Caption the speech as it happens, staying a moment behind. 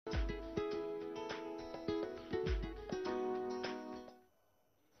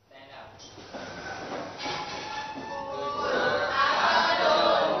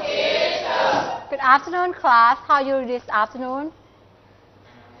afternoon, class. How are you this afternoon?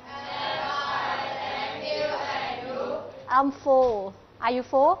 I'm full. Are you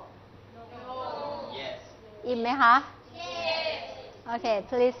full? No. Yes. อิ่มไหมคะ Yes. Okay,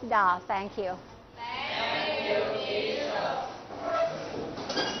 please sit down. Thank you. Thank you, teacher.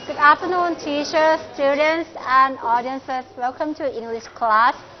 Good afternoon, teachers, students, and audiences. Welcome to English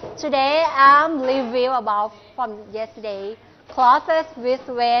class. Today, I'm review about from yesterday classes with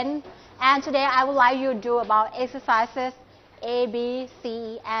when, and today I would like you to do about exercises A, B, C,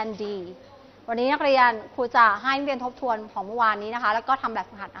 and D. วันนี้นักเรียนครูจะให้นักเรียนทบทวนของเมื่อวานนี้นะคะแล้วก็ทำแบบ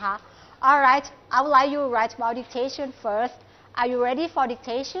ฝึกหัดนะคะ Alright, I would like you to write about dictation first. Are you ready for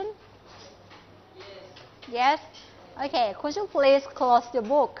dictation? Yes. Okay, could you please close the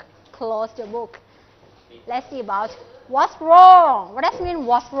book? Close the book. Let's see about what's wrong. What does it mean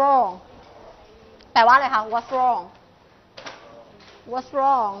what's wrong? แปลว่าอะไรคะ What's wrong? What's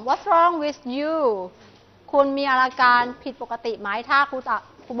wrong? What's wrong with you? คุณมีอาการผิดปกติไหมถ้าค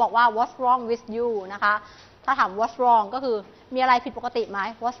รูบอกว่า What's wrong with you นะคะถ้าถาม What's wrong ก็คือมีอะไรผิดปกติไหม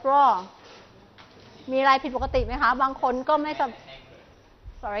What's wrong? มีอะไรผิดปกติไหมคะบางคนก็ไม่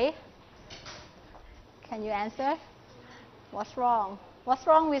Sorry? Can you answer? What's wrong? What's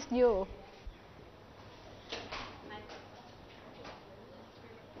wrong with you?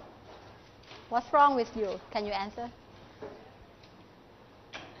 What's wrong with you? Can you answer?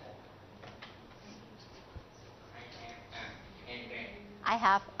 I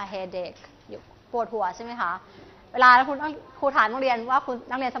have a headache. ปวดหัวใช่ไหมคะเวลาครูถามนักเรียนว่าคุณ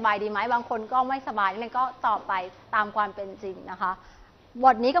นักเรียนสบายดีไหมบางคนก็ไม่สบายนักเรียนก็ตอบไปตามความเป็นจริงนะคะบ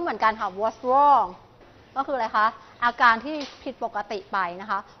ทนี้ก็เหมือนกันค่ะ What's wrong ก็คืออะไรคะอาการที่ผิดปกติไปนะ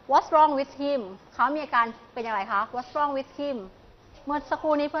คะ What's wrong with him เขามีอาการเป็นอย่างไรคะ What's wrong with him เมื่อสักค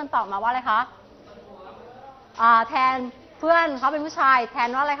รู่นี้เพื่อนตอบมาว่าอะไรคะแทนเพื่อนเขาเป็นผู้ชายแทน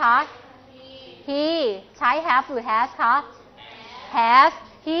ว่าอะไรคะ he ใช้ have หรือ has คะ has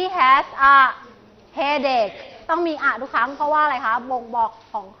he has a headache ต้องมีทุกครั้งเพราะว่าอะไรคะบ่งบ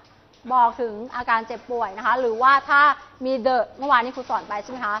อกถึงอาการเจ็บป่วยนะคะหรือว่าถ้ามี the เมื่อวานนี้ครูสอนไปใ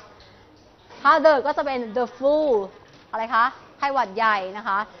ช่ไหมคะถ้า the ก็จะเป็น the flu อะไรคะไข้หวัดใหญ่นะค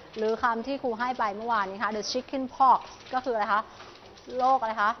ะหรือคำที่ครูให้ไปเมื่อวานนี้คะ the chicken pox ก็คืออะไรคะโรคอะ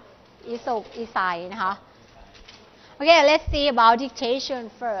ไรคะอีสุกอีใสนะคะ Okay, let's see about dictation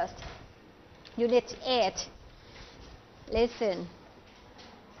first. Unit 8. Listen.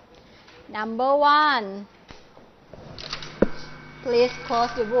 Number 1. Please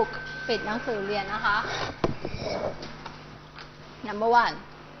close your book. ปิดหนังสือเรียนนะคะ Number 1.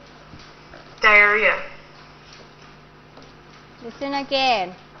 Diarrhea. Listen again.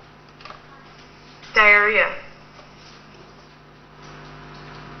 Diarrhea.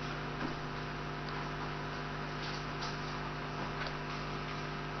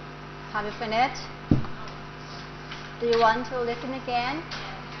 Have you finished? Do you want to listen again?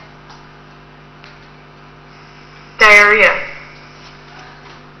 Diarrhea.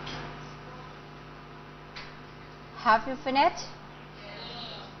 Have you finished?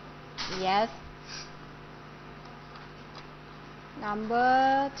 Yes.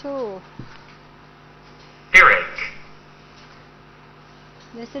 Number 2. Earache.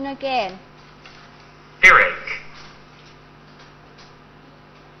 Listen again. Earache.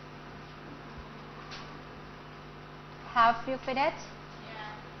 Have you finished?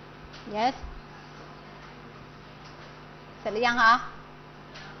 Yes. เสร็จหรือยังคะ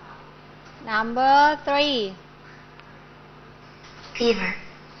Number 3. Fever.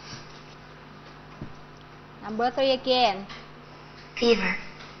 Number 3 again. Fever.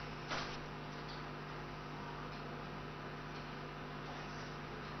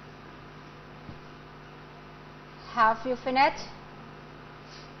 Have you finished?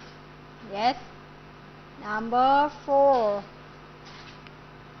 Yes. Number 4.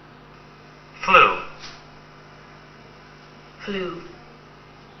 Flu. Flu.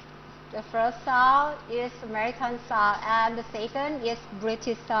 The first sound is American sound and the second is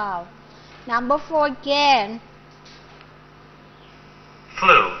British sound. Number 4 again.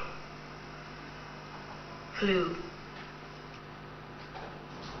 Flu. Flu.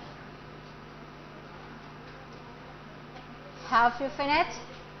 Have you finished?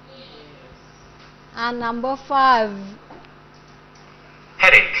 And number 5.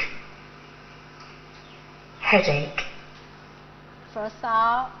 Headache. Headache. First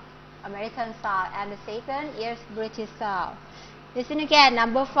sound American sound and the second is British sound. Listen again.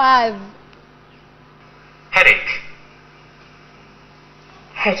 Number 5. Headache.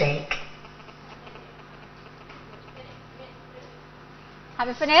 Headache. Have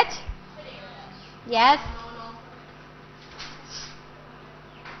you finished? Yes.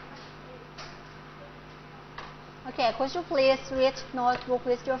 Okay, could you please read notebook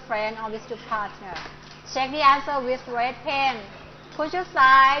with your friend or with your partner? Check the answer with red pen. Could you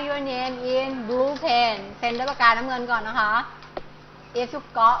sign your name in blue pen? เซ็นด้วยปากกาน้ำเงินก่อนนะคะ If you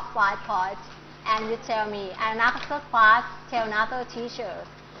got 5 points and you tell me and another class tell another teacher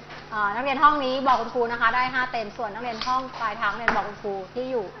นักเรียนห้องนี้บอกคุณครูนะคะได้5เต็มส่วนนักเรียนห้องปลายทางเรียนบอกคุณครูที่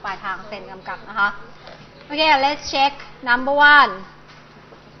อยู่ปลายทางเซ็นกำกับนะคะ Okay, let's check number 1.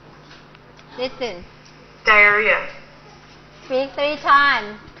 Listen. Diarrhea. Speak 3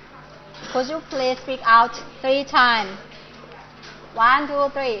 times. Could you please speak out 3 times? 1, 2,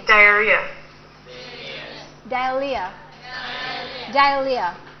 3. Diarrhea. Diarrhea.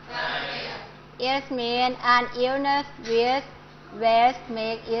 Diarrhea. It means an illness with waste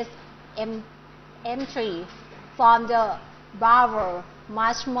make its entry from the bowel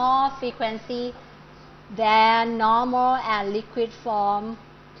much more frequently than normal and liquid form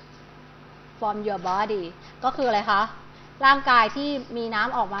from your body ก็คืออะไรคะร่างกายที่มีน้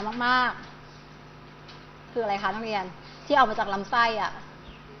ำออกมามากๆคืออะไรคะนักเรียนที่ออกมาจากลำไส้อะ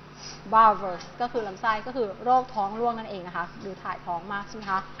bowel ก็คือลำไส้ก็คือโรคท้องร่วงนั่นเองนะคะหรือถ่ายท้องมากใช่ไหม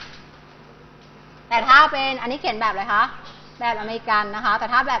คะแต่ถ้าเป็นอันนี้เขียนแบบอะไรคะแบบอเมริกันนะคะแต่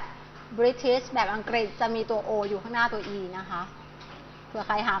ถ้าแบบ British แบบอังกฤษจะมีตัว O อยู่ข้างหน้าตัว E นะคะเผื่อใ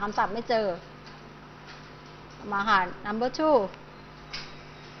ครหาคำศัพท์ไม่เจอมาค่ะ number 2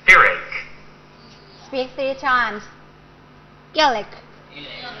 Earache. speak 3 times earache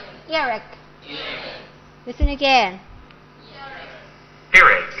earache listen again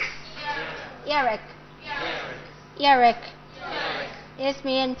Earache. earache earache it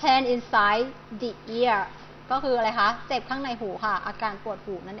means pain inside the ear ก็คืออะไรคะเจ็บข้างในหูค่ะอาการปวด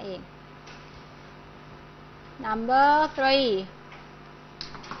หูนั่นเอง number 3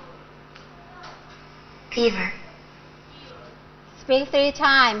 Fever. speak 3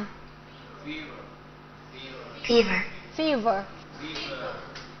 times Fever. fever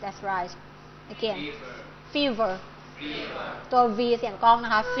that's right again fever ตัว V เสียงก้องน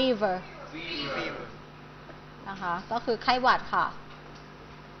ะคะ fever นะคะก็คือไข้หวัดค่ะ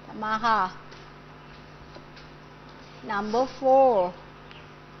ต่อมาค่ะ number 4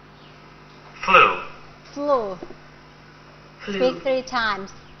 Flu. flu speak Flu. 3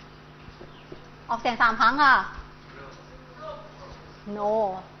 times ออกเสียง3ครั้งค่ะ no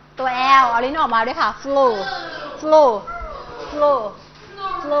ตัว L เอาลิ้นออกมาด้วยค่ะ flu flu flu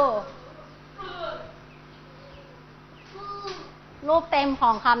flu รูปเต็มข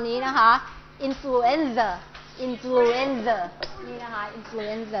องคำนี้นะคะ influenza influenza นี่นะคะ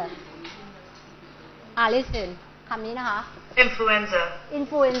influenza listen คำนี้นะคะ Influenza.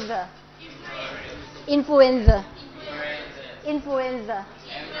 influenza influenza influenza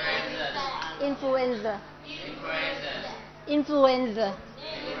influenza influenza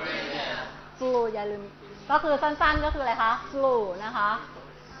flu อย่าลืมก็คือสั้นๆก็คืออะไรคะ flu นะคะ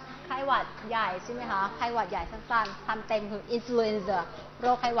ไข้หวัดใหญ่ใช่ไหมคะไข้หวัดใหญ่สั้นๆคำเต็มคือ influenza โร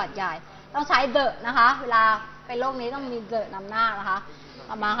คไข้หวัดใหญ่ต้องใช้ the นะคะเวลาเป็นโรคนี้ต้องมี the นำหน้านะคะ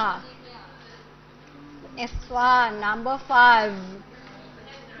ต่อมาค่ะ next one number 5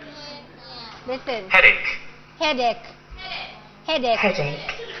 listen Headache. headache headache Headache.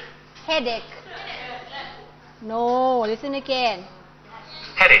 headache no listen again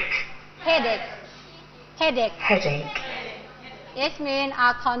Headache. headache headache Headache. it means a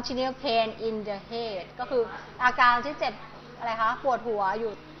continuous pain in the head ก็คืออาการที่เจ็บอะไรคะปวดหัวอ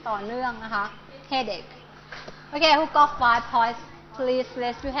ยู่ต่อเนื่องนะคะ headache okay who got 5 points please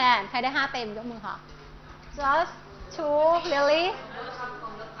raise your hand ใครได้5เต็มยกมือค่ะ just 2 really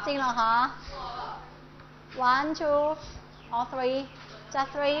จริงเหรอคะ 1 2 or 3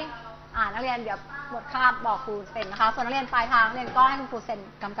 just 3นักเรียนเดี๋ยวหมดคาบบอกครูเซ็นนะคะส่วนนักเรียนปลายทางนักเรียนก็ให้คุณครูเซ็น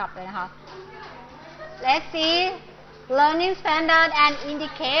กำกับเลยนะคะ let's see learning standard and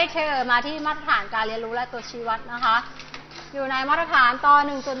indicator มาที่มาตรฐานการเรียนรู้และตัวชี้วัดนะคะอยู่ในมาตรฐานตอน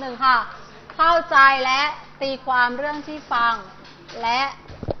 1.1 ค่ะเข้าใจและตีความเรื่องที่ฟังและ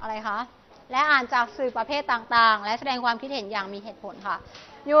อะไรคะและอ่านจากสื่อประเภทต่างๆและแสดงความคิดเห็นอย่างมีเหตุผลค่ะ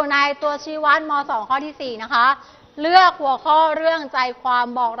อยู่ในตัวชี้วัดม.2 ข้อที่ 4 นะคะเลือกหัวข้อเรื่องใจความ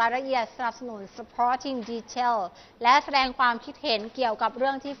บอกรายละเอียดสนับสนุน supporting detail และแสดงความคิดเห็นเกี่ยวกับเรื่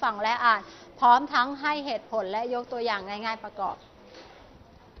องที่ฟังและอ่านพร้อมทั้งให้เหตุผลและยกตัวอย่างง่ายๆประกอบ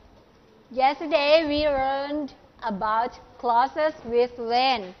Yesterday we learned about clauses with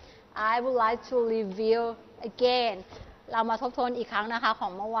when I would like to review again เรามาทบทวนอีกครั้งนะคะขอ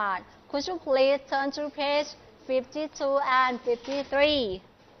งเมื่อวาน Could you please turn to page 52 and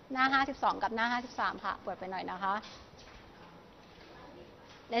 53 หน้า 52 กับหน้า 53 ค่ะเปิดไปหน่อยนะคะ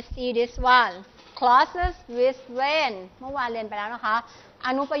Let's see this one clauses with when เมื่อวานเรียนไปแล้วนะคะอ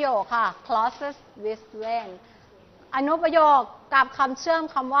นุประโยคค่ะ clauses with when อนุประโยคกับคำเชื่อม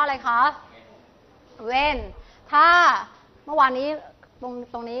คำว่าอะไรคะ when ถ้าเมื่อวานนี้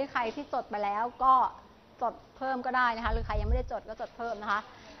ตรงนี้ใครที่จดไปแล้วก็จดเพิ่มก็ได้นะคะหรือใครยังไม่ได้จดก็จดเพิ่มนะคะ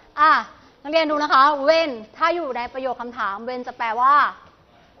นักเรียนดูนะคะ when ถ้าอยู่ในประโยคคำถาม when จะแปลว่า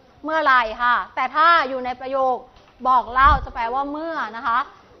เมื่อไหร่ค่ะแต่ถ้าอยู่ในประโยคบอกเล่าจะแปลว่าเมื่อนะคะ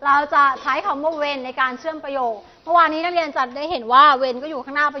เราจะใช้คำว่า when ในการเชื่อมประโยคเมื่อวานนี้นักเรียนจะได้เห็นว่า when ก็อยู่ข้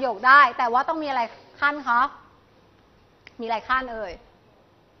างหน้าประโยคได้แต่ว่าต้องมีอะไรขั้นคะมีอะไรขั้นเอ่ย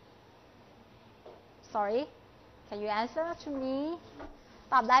sorry can you answer to me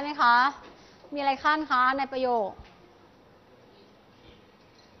ตอบได้ไหมคะมีอะไรขั้นคะในประโยค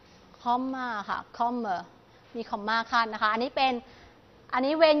comma ค่ะ comma มี comma ขั้นนะคะอัน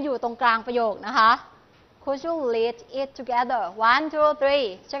นี้when อยู่ตรงกลางประโยคนะคะ could you read it together 1 2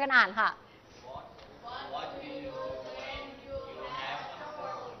 3ช่วยกันอ่านค่ะ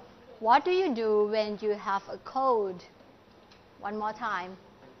What do you do when you have a cold one more time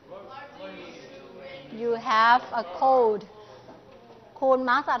you have a cold คุณ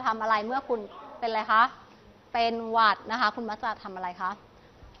มักจะทำอะไรเมื่อคุณเป็นอะไรคะเป็นหวัดนะคะคุณมักจะทำอะไรคะ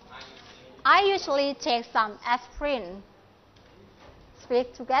I usually take some aspirin speak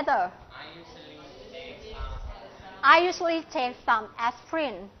together I usually take some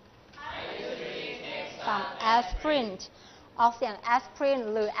aspirin some aspirin ออกเสียง aspirin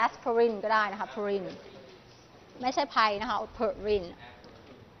หรือ aspirin ก็ได้นะคะ aspirin ไม่ใช่ไพนะคะ aspirin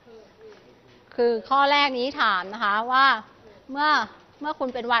คือข้อแรกนี้ถามนะคะว่าเมื่อคุณ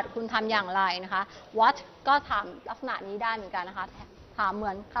เป็นหวัดคุณทำอย่างไรนะคะ what ก็ถามลักษณะนี้ได้เหมือนกันนะคะถามเหมื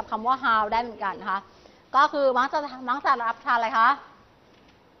อนกับคำว่า how ได้เหมือนกันนะคะก็คือมักจะรับทานอะไรคะ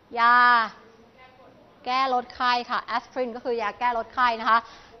ยาแก้ลดไข้ค่ะ aspirin ก็คือยาแก้ลดไข้นะคะ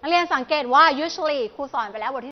นักเรียนสังเกตว่า usually ครูสอนไปแล้วบทที่